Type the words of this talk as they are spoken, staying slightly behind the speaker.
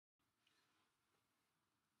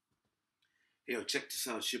Yo, check this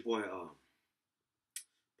out. It's your boy,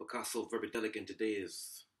 PiKaHsSo VerbaDeLycK, and today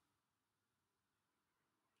is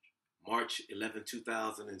March 11,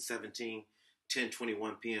 2017,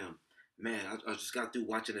 10:21 p.m. Man, I just got through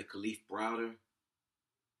watching a Kalief Browder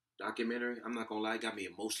documentary. I'm not gonna lie, it got me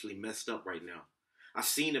emotionally messed up right now. I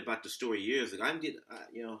seen about the story years ago. I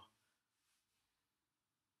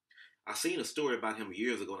seen a story about him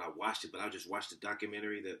years ago, and I watched it, but I just watched the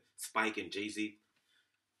documentary that Spike and Jay-Z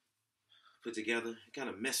put together. It kind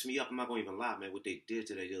of messed me up. I'm not gonna even lie, man. What they did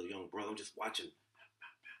to that little young brother. I'm just watching,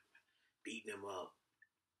 beating him up.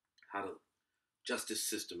 How the justice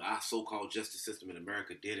system, our so-called justice system in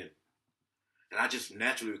America, did it. And I just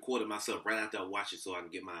naturally recorded myself right after I watched it, so I can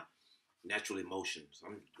get my natural emotions.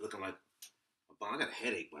 I'm looking like I got a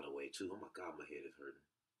headache, by the way, too. Oh my God, my head is hurting.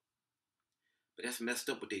 But that's messed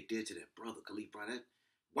up what they did to that brother, Kalief Browder.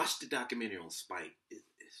 Watch the documentary on Spike.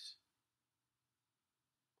 It's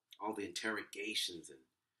all the interrogations and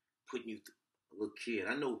putting you a little kid.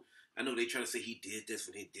 I know they try to say he did this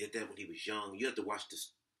when he did that when he was young. You have to watch the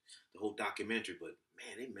whole documentary, but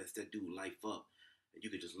man, they messed that dude life up. And you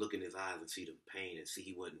could just look in his eyes and see the pain and see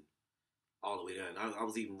he wasn't all the way there. And I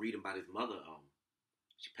was even reading about his mother.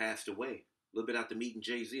 She passed away a little bit after meeting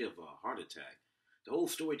Jay-Z of a heart attack. The whole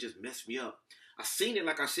story just messed me up. I seen it,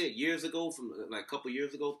 like I said, years ago, from like a couple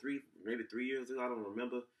years ago, maybe 3 years ago. I don't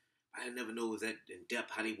remember. I didn't never know it was that in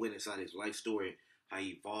depth how they went inside his life story, how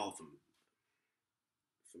he evolved from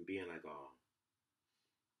being like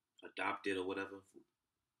adopted or whatever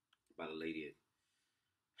by the lady.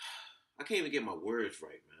 I can't even get my words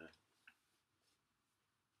right, man.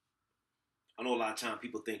 I know a lot of times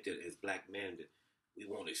people think that as black men that we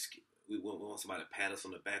want to we want somebody to pat us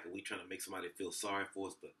on the back, and we trying to make somebody feel sorry for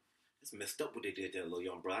us, but it's messed up what they did to that little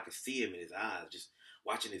young brother. I could see him in his eyes just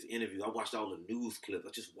watching his interview. I watched all the news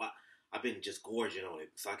clips. I've been just gorging on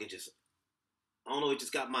it, so I can just, I don't know, it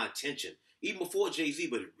just got my attention. Even before Jay-Z,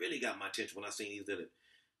 but it really got my attention when I seen these little,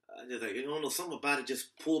 just like, I don't know, something about it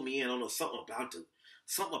just pulled me in. I don't know, something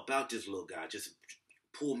about this little guy just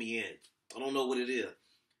pulled me in. I don't know what it is,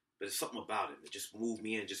 but it's something about it. It just moved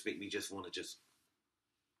me in, just make me just want to just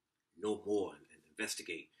know more and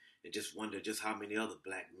investigate and just wonder just how many other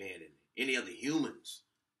black men and any other humans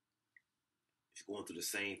is going through the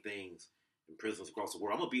same things in prisons across the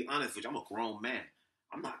world. I'm going to be honest with you. I'm a grown man.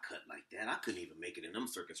 I'm not cut like that. I couldn't even make it in them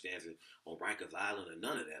circumstances on Rikers Island or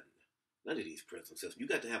none of that. None of these prison systems. You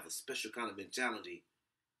got to have a special kind of mentality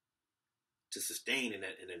to sustain in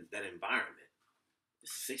that environment.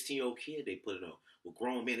 This 16-year-old kid they put it on. With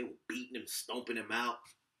grown men, they were beating him, stomping him out.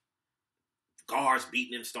 Guards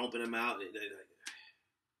beating him, stomping him out. It's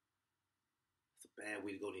a bad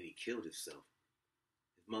way to go. Then he killed himself.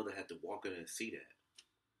 His mother had to walk in and see that.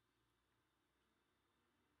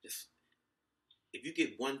 Just, if you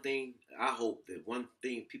get one thing, I hope that one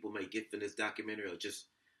thing people may get from this documentary, or just,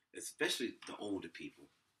 especially the older people,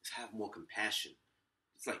 is have more compassion.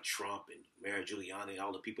 It's like Trump and Mayor Giuliani,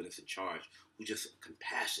 all the people that's in charge, who just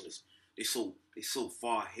compassionate. They so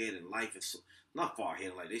far ahead in life, and so not far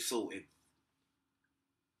ahead in life. They so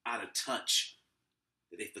out of touch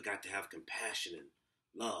that they forgot to have compassion and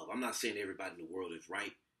love. I'm not saying everybody in the world is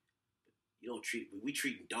right, but we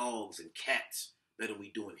treating dogs and cats better than we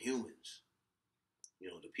doing humans.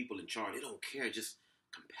 The people in charge, they don't care, just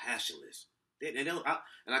compassionless. They don't,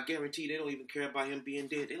 and I guarantee they don't even care about him being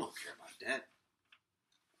dead. They don't care about that.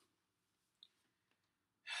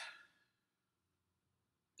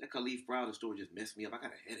 That Kalief Browder story just messed me up. I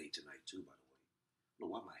got a headache tonight too, by the way. I don't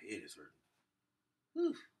know why my head is hurting.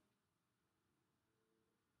 Whew.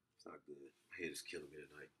 It's not good. My head is killing me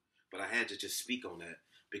tonight. But I had to just speak on that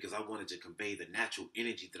because I wanted to convey the natural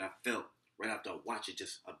energy that I felt right after I watched it,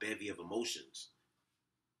 just a bevy of emotions.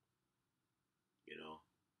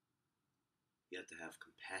 You have to have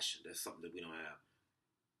compassion. That's something that we don't have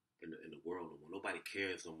in the world no more. Nobody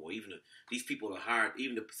cares no more. Even these people are hired,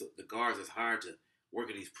 even the guards that's hired to work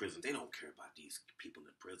in these prisons, they don't care about these people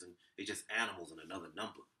in prison. They're just animals in another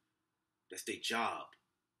number. That's their job.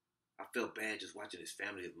 I felt bad just watching his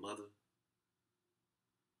family, his mother.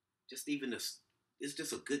 Just even this, it's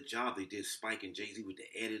just a good job they did, Spike and Jay-Z, with the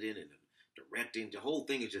editing and the directing. The whole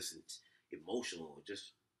thing is just emotional.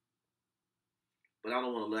 But I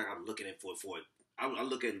don't want to look like I'm looking at for it. I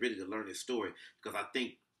look at it really to learn this story because I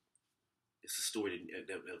think it's a story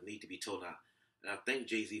that need to be told now. And I thank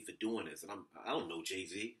Jay-Z for doing this. And I don't know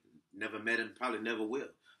Jay-Z. Never met him. Probably never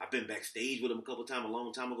will. I've been backstage with him a couple times a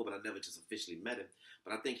long time ago, but I never just officially met him.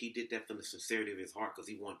 But I think he did that from the sincerity of his heart because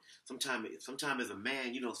he want. Sometimes as a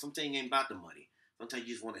man, something ain't about the money. Sometimes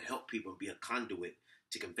you just want to help people and be a conduit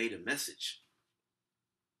to convey the message.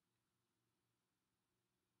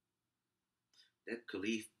 That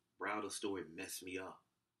Kalief Browder story messed me up.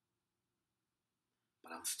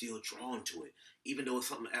 But I'm still drawn to it. Even though it's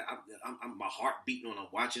something, I'm my heart beating when I'm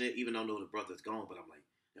watching it, even though I know the brother's gone. But I'm like,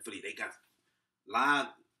 definitely they got live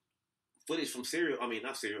footage from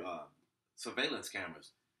surveillance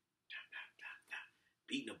cameras.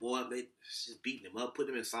 Beating the boy up, they just beating him up,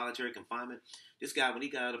 putting him in solitary confinement. This guy, when he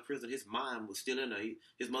got out of prison, his mind was still in there.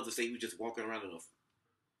 His mother said he was just walking around in a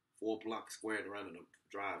 4-block square around in a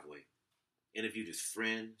driveway. Interviewed his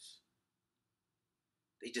friends.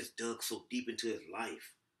 They just dug so deep into his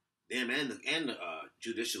life, them and the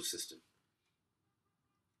judicial system.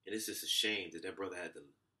 And it's just a shame that brother had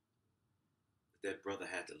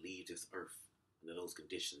to leave this earth under those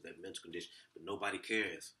conditions, that mental condition. But nobody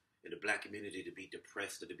cares. In the black community, to be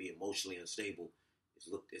depressed or to be emotionally unstable,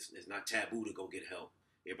 it's not taboo to go get help.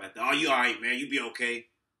 Everybody, oh, you all right, man? You be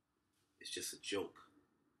okay? It's just a joke.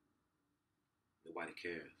 Nobody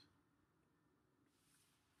cares.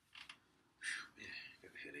 Man, I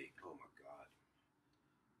got a headache. Oh my God.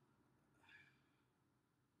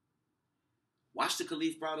 Watch the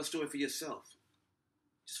Kalief Browder story for yourself.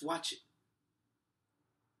 Just watch it.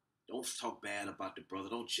 Don't talk bad about the brother.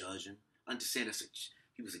 Don't judge him. Understand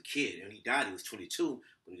he was a kid, and he died. He was 22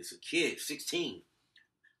 when he was a kid, 16.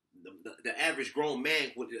 The average grown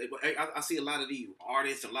man. I see a lot of these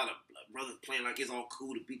artists, a lot of brothers playing like it's all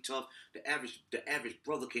cool to be tough. The average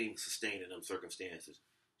brother can't even sustain in them circumstances,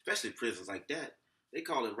 especially prisons like that. They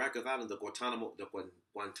call it Rikers Island the Guantanamo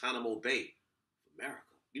Bay, America.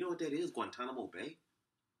 You know what that is, Guantanamo Bay?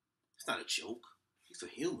 It's not a joke. These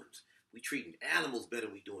are humans. We treating animals better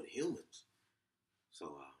than we doing humans.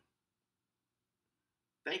 So,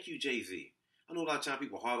 thank you, Jay-Z. I know a lot of times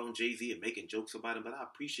people are hard on Jay-Z and making jokes about him, but I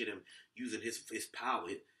appreciate him using his power.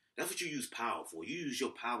 That's what you use power for. You use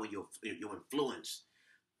your power, your influence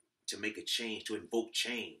to make a change, to invoke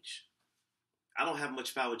change. I don't have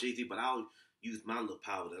much power, Jay-Z, but I'll use my little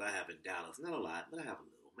power that I have in Dallas. Not a lot, but I have a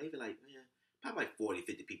little. Maybe probably like 40,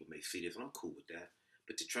 50 people may see this, and I'm cool with that.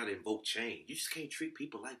 But to try to invoke change, you just can't treat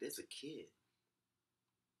people like that's a kid.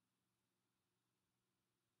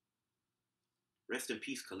 Rest in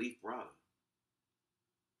peace, Kalief Browder.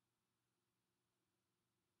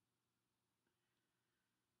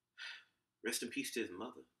 Rest in peace to his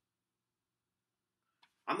mother.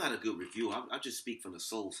 I'm not a good reviewer. I just speak from the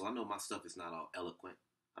soul, so I know my stuff is not all eloquent.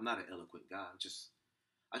 I'm not an eloquent guy. I just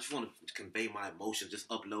want to convey my emotions, just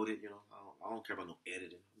upload it. I don't care about no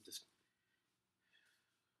editing.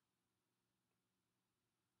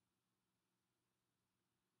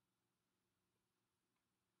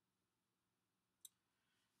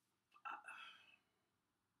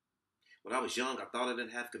 When I was young, I thought I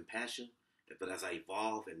didn't have compassion, but as I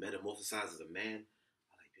evolved and metamorphosized as a man,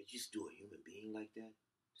 I'm like, did you just do a human being like that?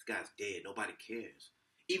 This guy's dead. Nobody cares.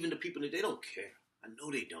 Even the people they don't care. I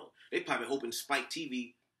know they don't. They probably hoping Spike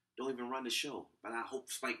TV don't even run the show. But I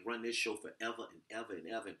hope Spike run this show forever and ever and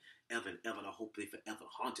ever and ever and ever. And I hope they forever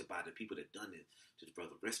haunted by the people that done it to the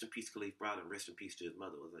brother. Rest in peace, Kalief Browder, and rest in peace to his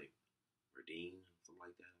mother. Was like Verdine, something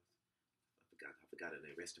like that. I forgot her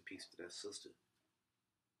name. Rest in peace to that sister.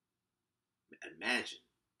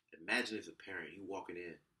 Imagine as a parent, you walking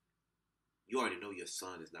in. You already know your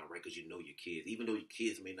son is not right because you know your kids. Even though your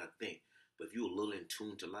kids may not think. But if you're a little in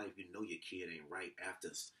tune to life, you know your kid ain't right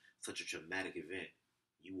after such a traumatic event.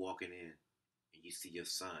 You walking in and you see your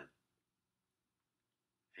son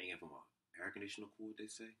hanging from an air conditioner cord, they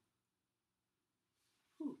say.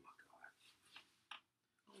 Oh my God.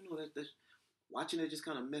 I don't know, that watching it just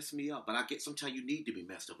kind of messed me up. But I get sometimes you need to be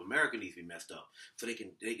messed up. America needs to be messed up so they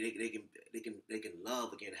can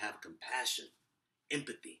love again, have compassion,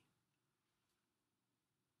 empathy,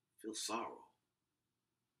 feel sorrow.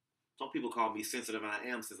 Some people call me sensitive, and I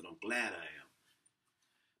am sensitive. I'm glad I am.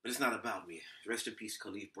 But it's not about me. Rest in peace,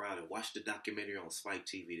 Kalief Browder. Watch the documentary on Spike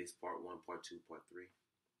TV. This part 1, part 2, part 3.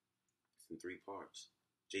 It's in 3 parts.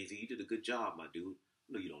 Jay-Z, you did a good job, my dude.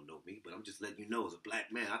 I know you don't know me, but I'm just letting you know as a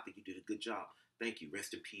black man, I think you did a good job. Thank you.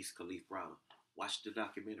 Rest in peace, Kalief Browder. Watch the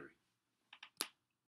documentary.